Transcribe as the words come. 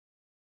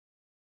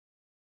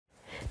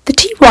The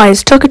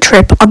TYs took a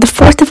trip on the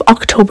 4th of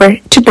October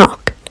to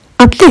Knock,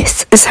 and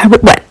this is how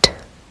it went.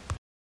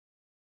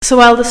 So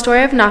while the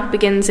story of Knock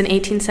begins in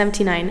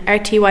 1879, our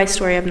TY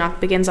story of Knock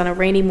begins on a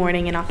rainy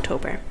morning in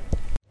October.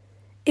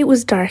 It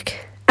was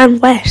dark,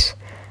 and wet,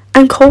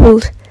 and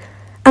cold,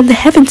 and the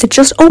heavens had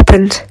just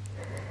opened.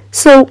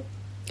 So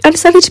I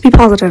decided to be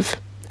positive,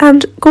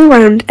 and go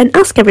around and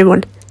ask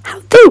everyone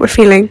how they were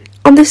feeling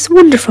on this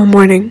wonderful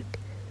morning.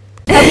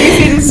 How are you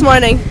feeling this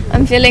morning?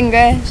 I'm feeling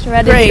great,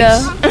 ready to go.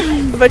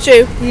 What about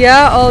you?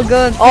 Yeah, all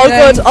good. All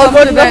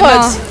good in the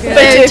hood. Yeah.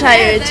 Very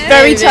tired.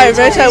 Very tired.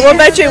 What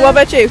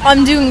about you?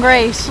 I'm doing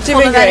great. Full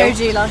of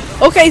energy, like.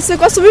 Okay, so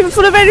got some people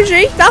full of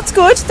energy. That's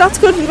good.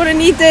 We're going to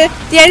need the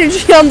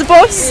energy on the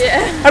bus.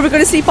 Yeah. Are we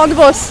going to sleep on the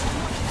bus?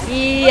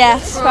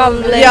 Yes,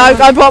 probably. Yeah,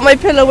 I brought my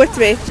pillow with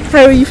me.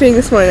 How are you feeling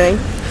this morning?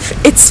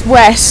 It's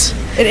wet.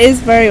 It is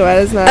very wet,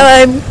 isn't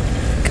it?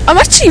 I'm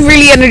actually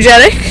really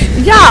energetic.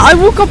 Yeah, I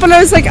woke up and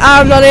I was like,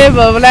 I'm not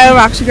able, but now I'm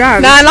actually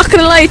grand. Nah, I'm not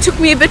gonna lie, it took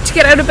me a bit to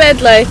get out of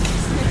bed, like.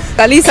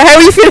 Lisa, how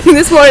are you feeling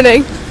this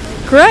morning?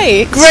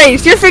 Great.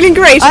 Great, you're feeling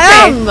great, okay.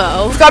 I am,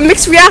 though. We've got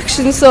mixed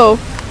reactions, so.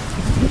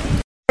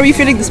 How are you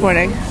feeling this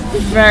morning?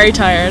 Very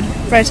tired.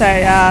 Very tired,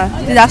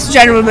 yeah. That's the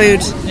general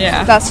mood.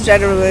 Yeah. That's the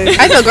general mood.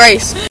 I feel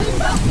great.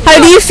 How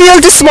do you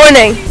feel this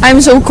morning? I'm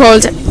so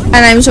cold and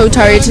I'm so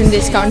tired in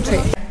this country.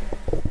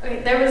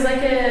 Okay, there was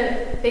like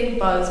a big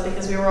buzz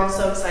because we were all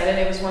so excited.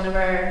 It was one of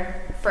our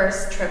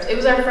first trips. It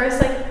was our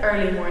first like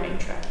early morning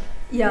trip.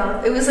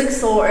 Yeah, it was like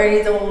so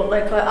early though.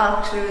 Like I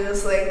actually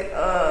was like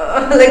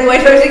why do I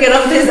have to get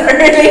up this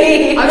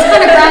early? I was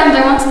kind of grand.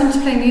 I wanted them to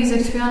play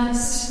music, to be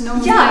honest. No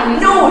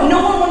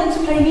one wanted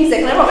to play music.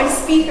 And I brought my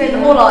speaker and the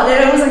whole lot,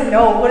 and I was like,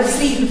 no, go to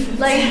sleep.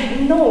 Like,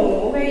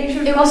 no, you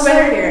should have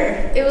better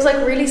here. It was like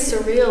really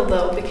surreal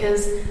though,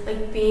 because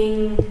like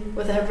being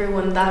with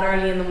everyone that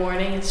early in the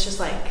morning, it's just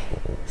like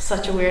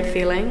such a weird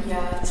feeling.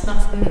 Yeah, it's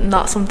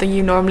not something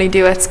you normally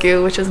do at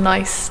school, which is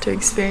nice to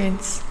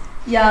experience.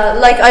 Yeah,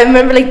 like I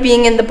remember like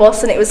being in the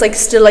bus and it was like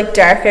still like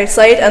dark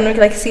outside and we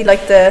could like see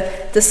like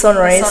the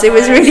sunrise. It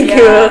was really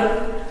cool.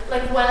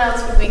 Like when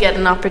else would we get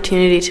an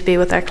opportunity to be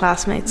with our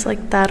classmates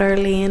like that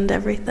early and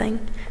everything?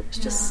 It was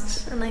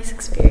just a nice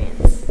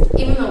experience,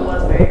 even though it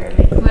was very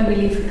early. When we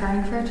leave for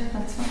Carlingford,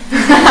 that's fine.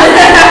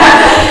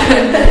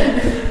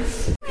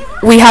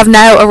 We have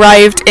now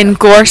arrived in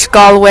Gort,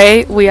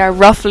 Galway. We are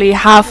roughly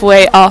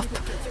halfway up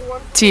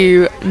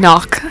to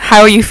Knock.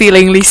 How are you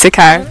feeling, Lisa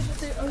Carr?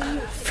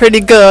 Pretty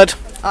good.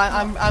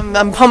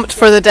 I'm pumped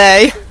for the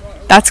day.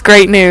 That's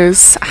great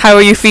news. How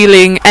are you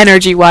feeling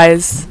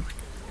energy-wise?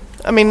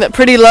 I mean,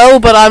 pretty low,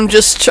 but I'm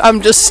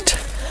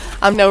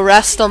no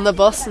rest on the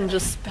bus and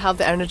just have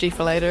the energy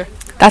for later.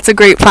 That's a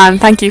great plan.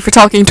 Thank you for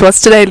talking to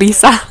us today,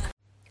 Lisa.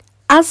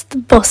 As the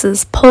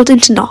buses pulled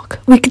into Knock,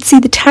 we could see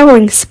the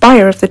towering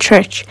spire of the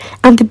church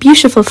and the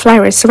beautiful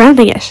flowers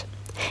surrounding it.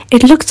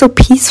 It looked so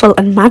peaceful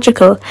and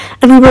magical,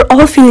 and we were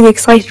all feeling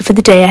excited for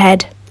the day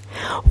ahead.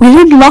 We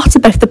learned lots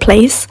about the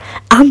place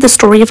and the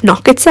story of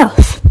Knock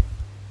itself.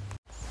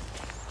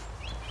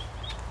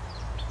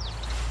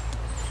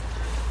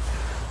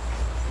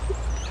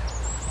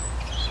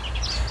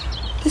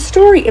 The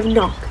story of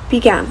Knock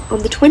began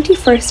on the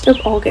 21st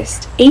of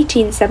August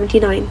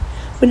 1879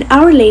 when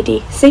Our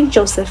Lady, St.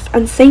 Joseph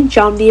and St.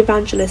 John the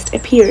Evangelist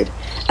appeared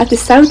at the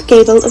south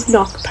gable of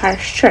Knock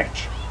Parish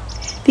Church.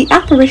 The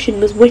apparition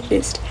was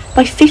witnessed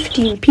by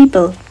 15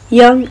 people,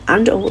 young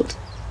and old.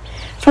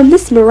 From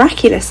this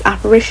miraculous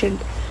apparition,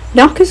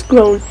 Knock has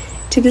grown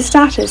to the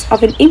status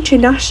of an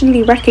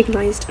internationally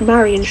recognised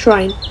Marian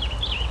shrine.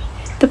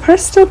 The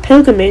personal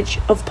pilgrimage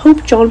of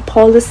Pope John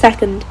Paul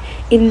II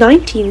in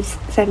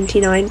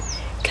 1979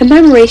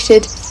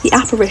 commemorated the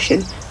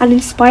apparition and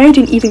inspired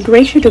an even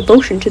greater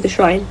devotion to the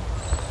shrine.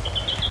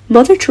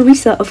 Mother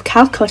Teresa of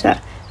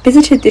Calcutta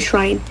visited the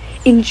shrine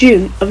in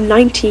June of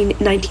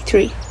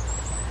 1993.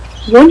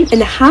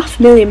 1.5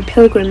 million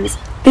pilgrims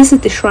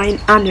visit the shrine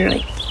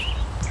annually.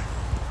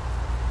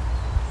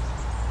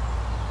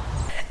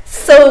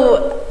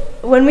 So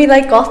when we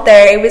like got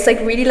there, it was like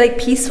really like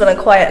peaceful and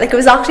quiet. Like it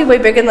was actually way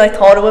bigger than I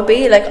thought it would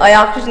be. Like I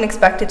actually didn't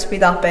expect it to be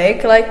that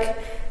big. Like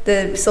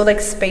so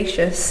like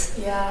spacious.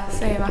 Yeah,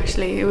 same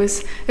actually. It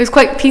was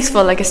quite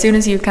peaceful. Like as soon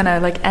as you kind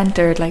of like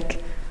entered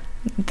like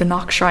the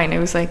Knock Shrine, it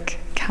was like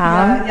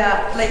calm.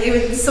 Yeah. Like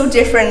it was so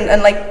different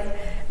and like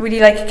really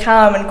like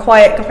calm and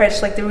quiet compared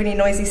to like the really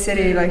noisy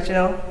city. Like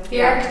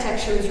the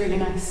architecture was really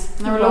nice.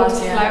 And there were lots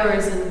of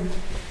flowers and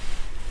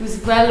it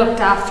was well looked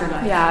after.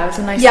 Like it was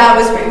a nice. Yeah,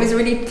 it was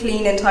really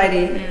clean and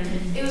tidy.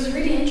 It was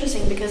really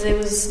interesting because it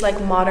was like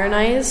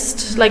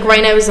modernized. Like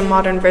right now is a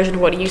modern version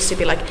of what it used to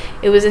be like.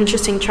 It was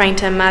interesting trying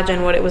to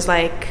imagine what it was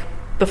like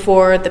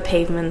before the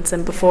pavements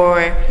and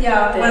before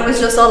when it was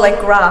just all like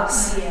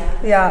grass.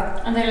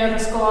 Yeah. And they let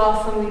us go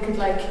off and we could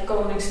like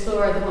go and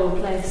explore the whole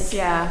place.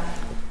 Yeah.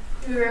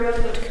 We were able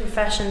to go to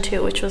confession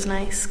too, which was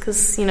nice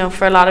because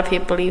for a lot of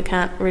people you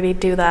can't really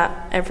do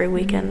that every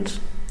weekend.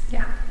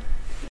 Yeah.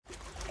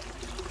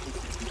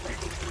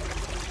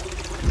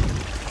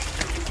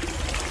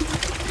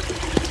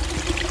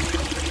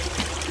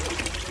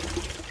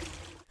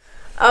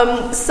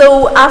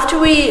 So after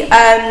we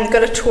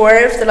got a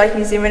tour of the like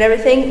museum and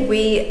everything,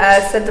 we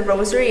said the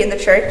rosary in the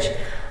church,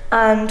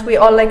 and we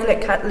all like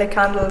lit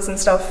candles and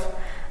stuff,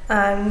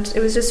 and it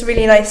was just a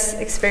really nice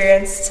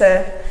experience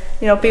to,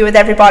 you know, be with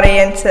everybody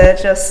and to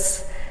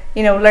just,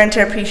 you know, learn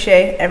to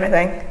appreciate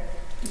everything.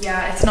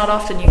 Yeah, it's not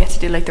often you get to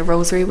do like the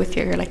rosary with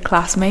your like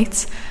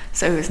classmates,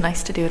 so it was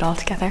nice to do it all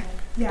together.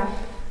 Yeah.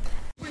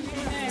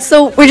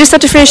 So we're just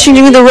after finishing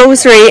doing the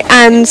rosary,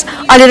 and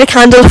I lit a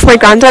candle for my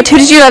granddad. Who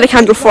did you light a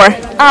candle for?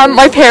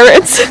 My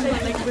parents.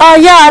 Oh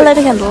yeah, I lit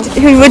a candle.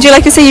 Who would you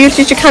like to say you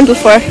lit your candle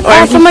for?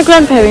 Or For my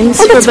grandparents.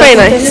 oh, that's very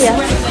nice.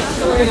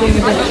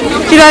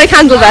 Did you light a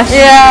candle, Beth?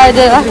 Yeah, I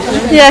did.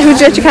 Yeah, who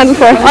did you light your candle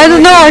for? I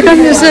don't know, I can't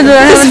just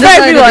It's for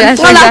everyone.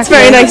 Well, that's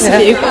very nice of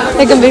you.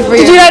 It can be for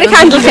Did you light a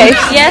candle, Kate?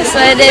 Yes,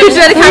 I did. Who did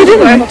you light a candle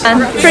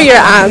for? For your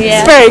aunt.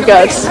 Yeah. Very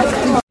good.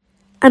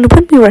 And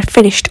when we were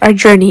finished our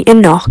journey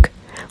in Knock,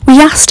 we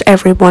asked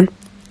everyone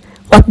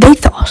what they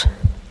thought.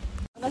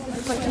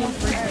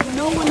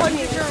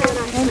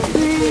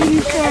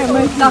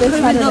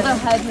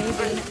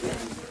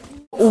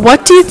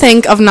 What do you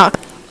think of Knock?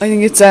 I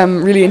think it's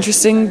really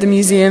interesting. The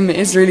museum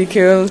is really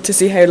cool to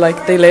see how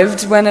like they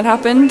lived when it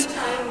happened,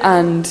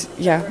 and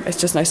yeah, it's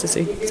just nice to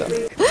see. So.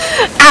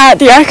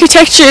 The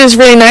architecture is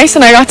really nice,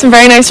 and I got some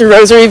very nice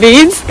rosary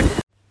beads.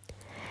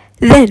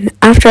 Then,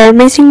 after our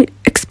amazing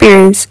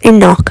experience in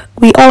Knock,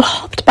 we all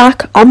hopped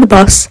back on the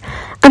bus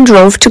and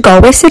drove to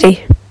Galway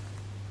City.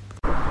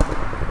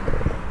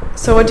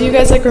 So what do you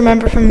guys like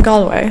remember from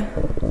Galway?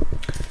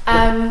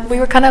 We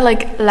were kind of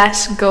like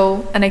let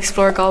go and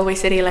explore Galway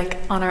City like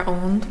on our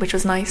own, which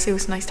was nice. It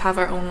was nice to have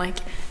our own like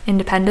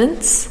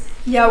independence.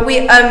 Yeah,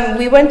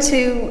 we went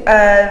to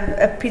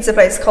a pizza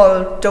place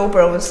called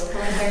Dobro's.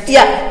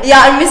 Yeah,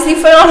 and Miss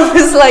Newfoundland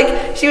was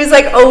like, she was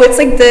like, oh, it's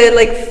like the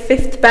like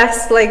 5th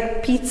best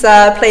like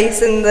pizza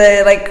place in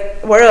the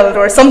like world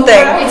or something.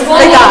 It's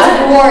won like lots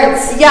that. of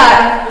awards.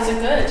 Yeah. Was it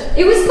good?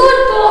 It was good,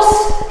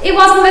 but it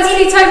wasn't the best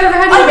pizza I've ever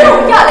had. I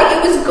know, yeah, like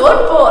it was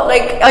good, but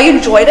like I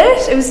enjoyed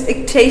it.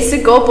 It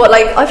tasted good, but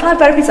like I've had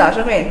better pizza. You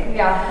know what I mean?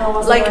 Yeah, no, it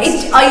wasn't like the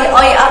best.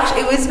 I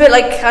actually, it was a bit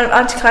like kind of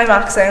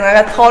anticlimaxing. Like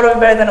I thought it would be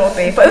better than it would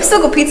be, but it was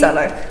still good pizza.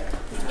 Like.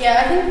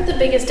 Yeah, I think the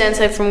biggest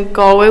downside from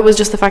Galway was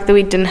just the fact that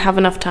we didn't have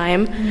enough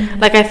time.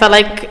 Like I felt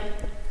like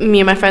me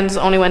and my friends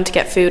only went to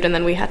get food, and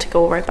then we had to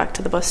go right back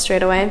to the bus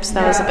straight away. So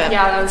that was a bit.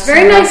 Yeah, that was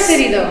very nice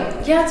city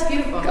though. Yeah, it's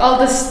beautiful. All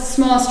the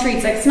small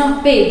streets, like it's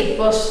not big,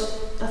 but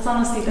that's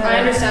honestly better. I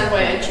understand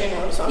why Ed Sheeran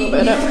wrote a song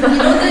about it.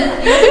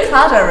 You know the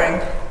Claddagh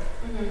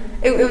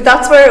ring?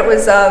 That's where it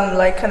was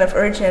like kind of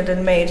originated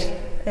and made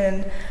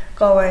in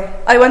Galway.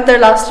 I went there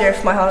last year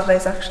for my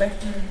holidays actually,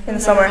 in the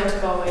summer. I went to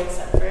Galway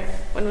except for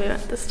when we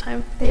went this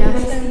time. I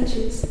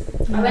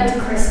went to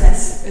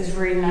Christmas. It was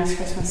really nice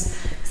Christmas.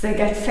 So they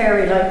get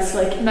fairy lights,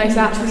 like Nice in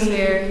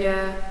atmosphere, between.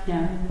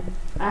 yeah.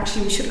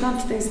 Actually, we should have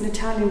gone to this an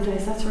Italian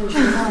place. That's where we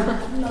should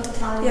have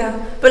gone.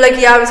 Yeah, but like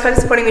yeah, it was kind of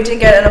disappointing we didn't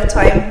get enough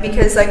time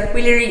because like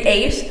we literally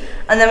ate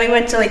and then we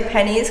went to like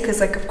Penny's because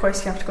like of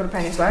course you have to go to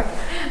Penny's back,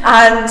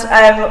 and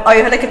I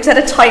had like set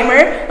a timer.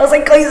 I was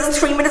like, guys, it's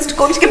 3 minutes to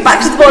go to get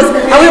back to the bus, and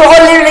we were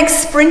all literally like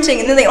sprinting,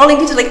 and then they all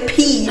needed to like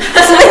pee,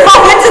 so they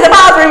all went to the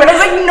bathroom, and I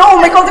was like,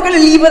 no, my god, they're going to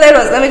leave without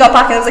us. And then we got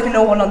back and there was like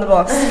no one on the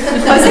bus.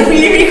 I was like,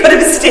 we literally could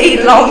have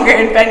stayed longer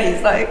in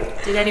Penny's.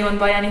 Like, Did anyone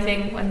buy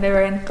anything when they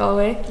were in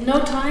Galway? No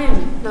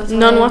time.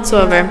 None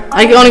whatsoever.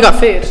 I only got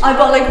food. I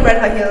bought like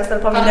red high heels that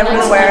I probably never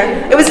going to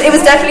wear. It was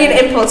definitely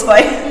an impulse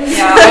buy.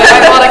 Yeah,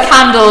 I bought a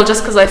candle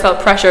just because I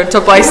felt pressured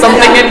to buy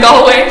something in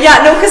Galway.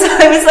 Yeah, no, because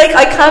I was like,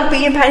 I can't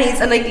be in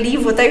Penny's and like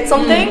leave without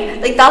something.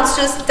 Like that's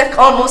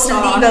almost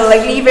illegal.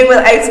 Like leaving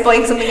without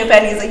buying something in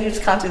Penny's, like you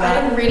just can't do I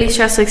that. had a really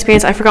stressful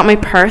experience. I forgot my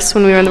purse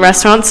when we were in the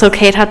restaurant, so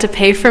Kate had to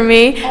pay for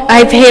me.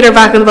 I paid her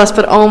back on the bus,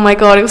 but oh my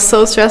god, it was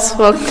so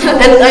stressful.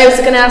 And I was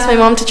going to ask my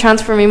mom to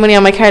transfer me money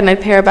on my card, and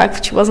I'd pay her back,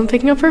 but she wasn't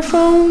picking up her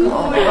phone.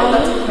 Oh my god,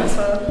 that's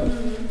stressful.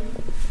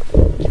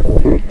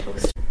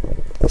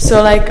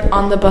 So like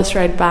on the bus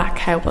ride back,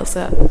 how was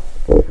it?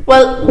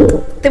 Well,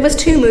 there was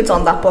 2 moods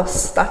on that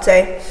bus that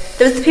day.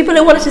 There was the people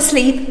who wanted to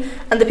sleep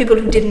and the people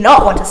who did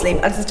not want to sleep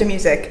and listen to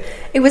music.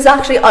 It was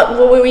actually,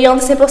 were you on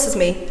the same bus as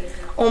me?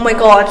 Oh my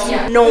god,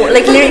 no,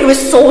 like literally it was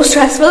so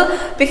stressful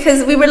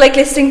because we were like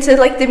listening to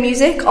like the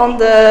music on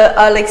the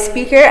like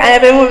speaker, and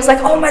everyone was like,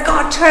 oh my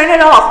god, turn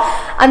it off,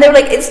 and they were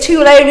like, it's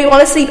too loud, we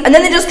want to sleep, and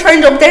then they just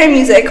turned up their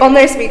music on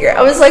their speaker.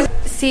 I was like,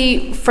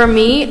 see, for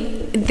me,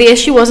 the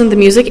issue wasn't the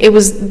music, it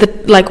was the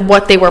like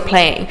what they were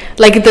playing.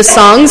 Like the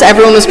songs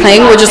everyone was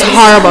playing were just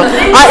horrible.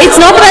 It's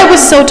not that I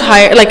was so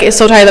tired, like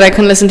so tired that I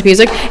couldn't listen to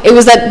music. It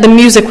was that the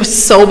music was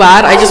so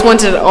bad. I just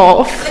wanted it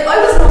off. Like I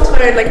was not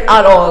tired like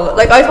at all.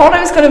 Like I thought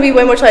I was going to be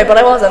way more tired, but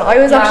I wasn't. I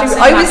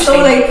was so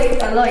like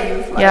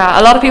alive. Like. Yeah,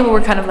 a lot of people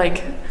were kind of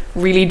like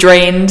really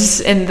drained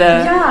in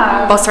the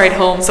bus ride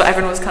home, so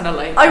everyone was kind of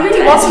like. I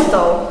really wasn't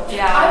though.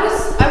 Yeah,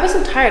 I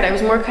wasn't tired. I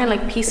was more kind of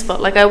like peaceful.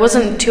 Like I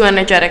wasn't too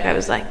energetic. I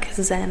was like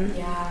zen.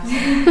 Yeah.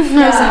 I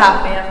was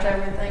happy after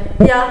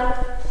everything.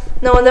 Yeah.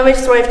 No, and then we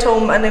just arrived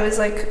home and it was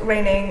like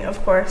raining,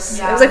 of course.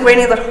 Yeah. It was like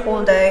raining that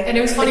whole day. And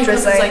it was funny Like,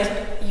 because it's drizzling.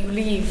 like you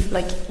leave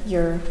like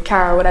your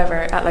car or whatever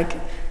at like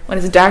when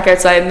it's dark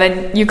outside, and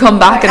then you come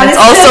back and it's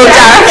all so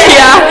dark.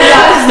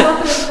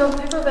 I was talking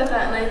to people about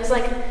that, and I was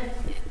like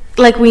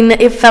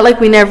it felt like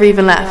we never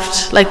even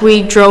left. Like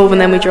we drove and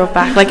then we drove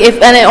back.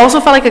 And it also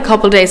felt like a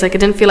couple of days. Like it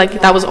didn't feel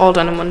like that was all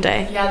done in one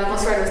day. Yeah, the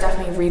bus ride was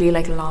definitely really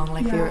like long.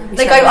 Like we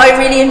Like I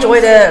really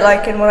enjoyed it,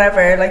 like in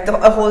whatever, like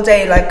a whole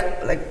day,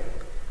 like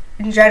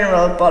in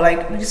general. But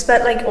like we just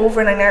spent like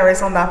over 9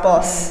 hours on that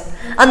bus,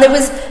 and there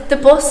was the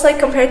bus like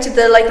compared to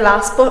the like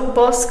last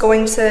bus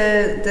going to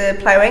the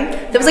ploughing.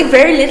 There was like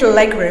very little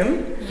leg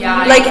room.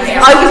 Yeah, like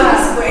yeah. I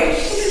was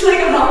squished.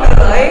 Like I'm not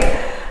gonna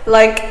lie.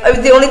 Like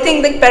the only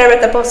thing like better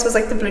about the bus was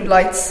like the blue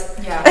lights.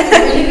 Yeah. The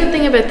really good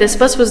thing about this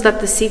bus was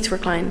that the seats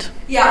reclined.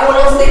 Yeah.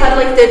 Well, also they had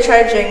like the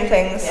charging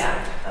things.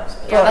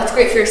 Yeah, that's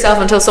great for yourself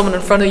until someone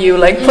in front of you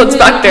like puts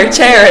back their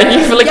chair and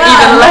you feel like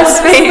even less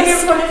Someone in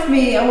space. front of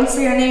me, I won't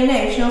say her name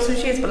now. She knows who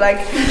she is, but like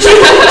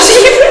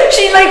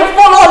she like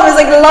full on was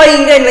like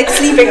lying down, like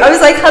sleeping. I was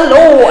like,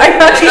 hello,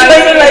 I'm actually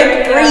trying to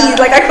like breathe.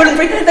 Like I couldn't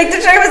breathe. Like the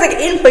chair was like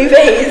in my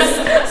face.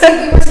 So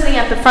we were sitting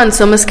at the front,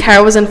 so Miss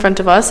Cara was in front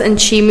of us, and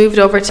she moved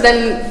over to.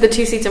 Then the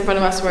 2 seats in front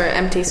of us were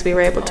empty, so we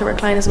were able to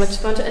recline as much as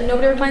we wanted, and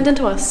nobody reclined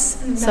into us.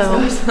 So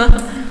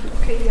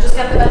just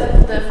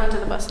get the front of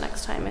the bus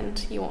next time,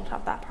 and you won't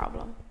have that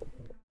problem.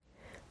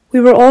 We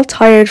were all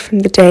tired from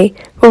the day,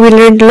 but we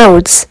learned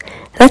loads.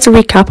 Let's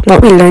recap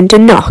what we learned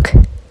in Knock.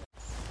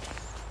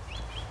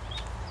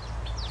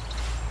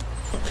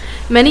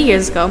 Many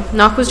years ago,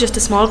 Knock was just a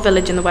small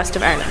village in the west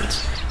of Ireland,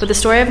 but the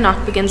story of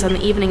Knock begins on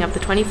the evening of the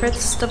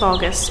 21st of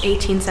August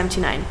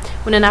 1879,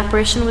 when an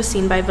apparition was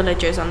seen by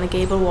villagers on the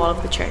gable wall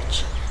of the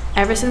church.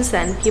 Ever since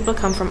then, people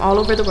come from all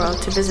over the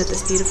world to visit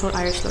this beautiful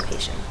Irish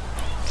location.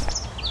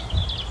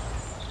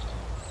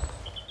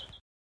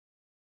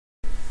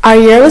 Our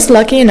year was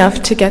lucky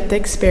enough to get the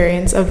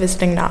experience of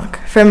visiting Knock.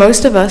 For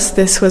most of us,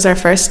 this was our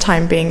first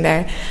time being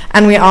there,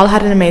 and we all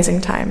had an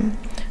amazing time.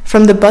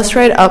 From the bus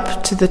ride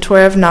up to the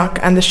tour of Knock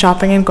and the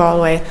shopping in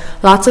Galway,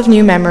 lots of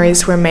new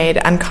memories were made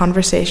and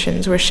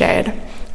conversations were shared.